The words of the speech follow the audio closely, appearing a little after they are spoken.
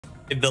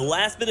If the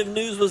last bit of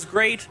news was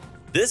great,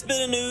 this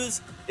bit of news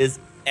is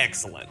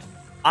excellent.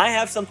 I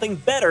have something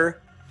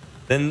better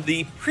than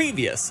the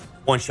previous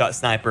one-shot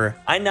sniper.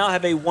 I now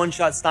have a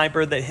one-shot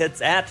sniper that hits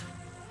at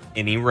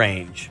any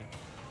range.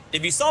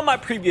 If you saw my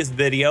previous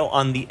video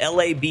on the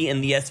LAB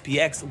and the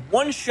SPX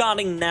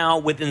one-shotting now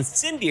with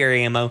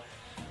incendiary ammo,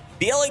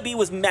 the LAB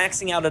was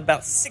maxing out at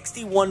about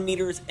 61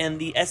 meters and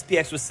the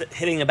SPX was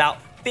hitting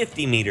about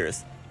 50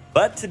 meters.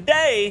 But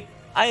today,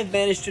 I have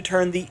managed to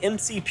turn the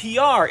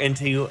MCPR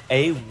into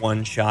a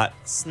one-shot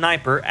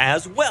sniper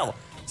as well.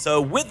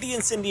 So with the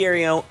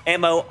incendiary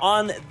ammo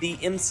on the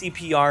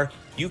MCPR,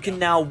 you can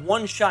now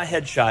one-shot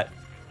headshot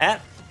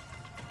at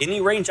any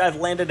range I've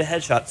landed a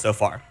headshot so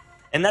far.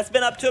 And that's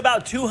been up to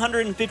about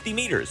 250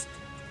 meters,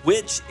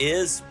 which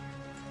is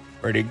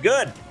pretty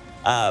good.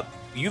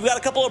 You've got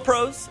a couple of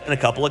pros and a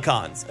couple of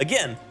cons.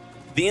 Again,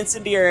 the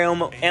incendiary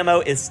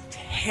ammo is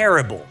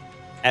terrible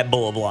at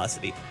bullet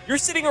velocity. You're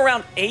sitting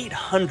around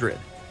 800,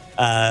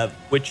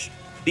 which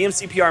the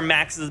MCPR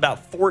max is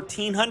about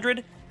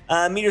 1400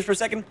 meters per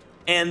second.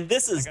 And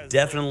this is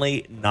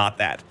definitely not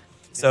that.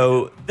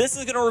 So this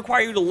is going to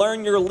require you to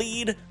learn your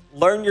lead,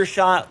 learn your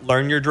shot,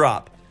 learn your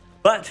drop.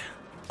 But,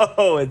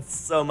 oh, it's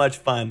so much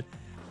fun.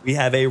 We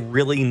have a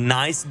really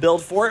nice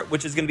build for it,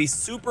 which is going to be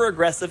super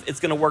aggressive.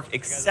 It's going to work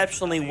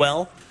exceptionally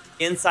well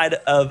inside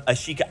of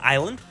Ashika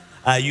Island.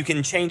 You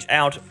can change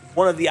out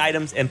one of the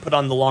items and put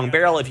on the long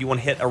barrel if you want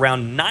to hit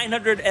around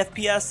 900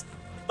 FPS.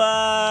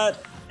 But,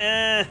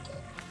 I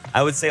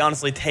would say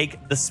honestly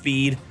take the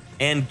speed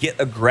and get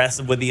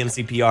aggressive with the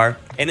MCPR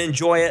and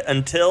enjoy it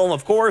until,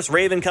 of course,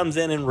 Raven comes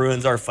in and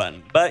ruins our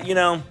fun. But, you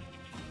know,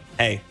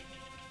 hey,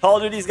 Call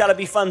of Duty's got to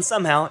be fun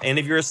somehow, and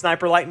if you're a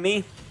sniper like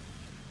me,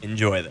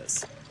 enjoy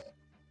this.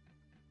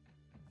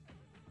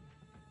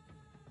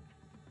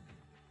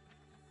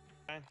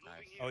 Nice.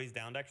 Oh, he's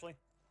downed, actually?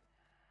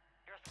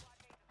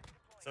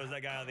 So is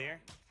that guy out of the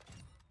air?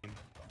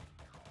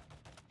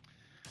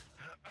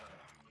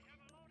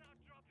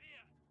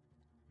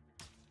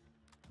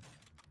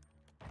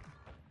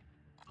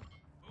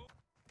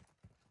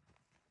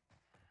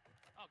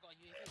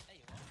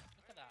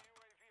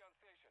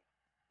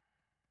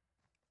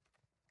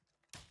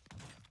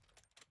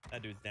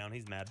 That dude's down.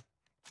 He's mad.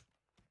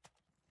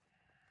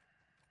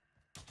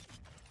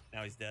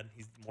 Now he's dead.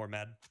 He's more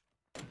mad.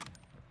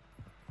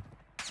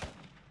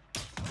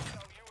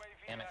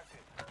 Damn it.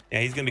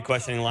 Yeah, he's going to be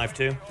questioning life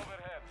too.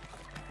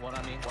 One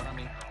on me, one on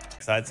me.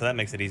 Side, so that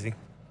makes it easy.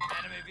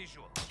 Enemy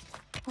visual.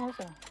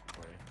 Okay.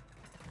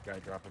 Guy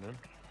dropping in.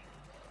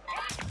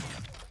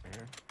 Right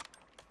here.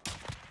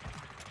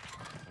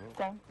 Oh,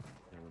 Okay.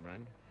 never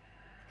mind.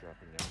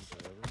 Dropping down to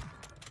the other.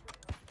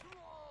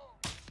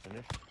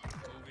 Finished.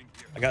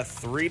 I got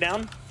 3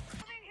 down.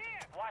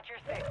 Watch your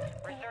six.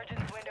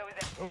 Resurgence window is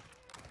in. Oh.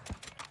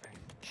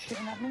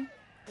 Shooting at me.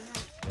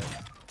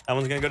 That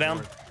one's going to go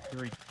down.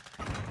 3.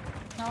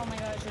 Oh my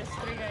gosh, there's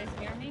 3 guys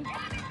near me.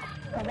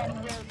 I got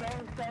him.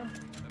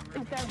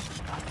 He's dead.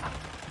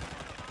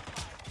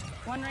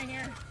 One right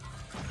here.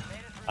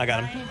 I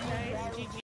got him. Nice, guys. GG.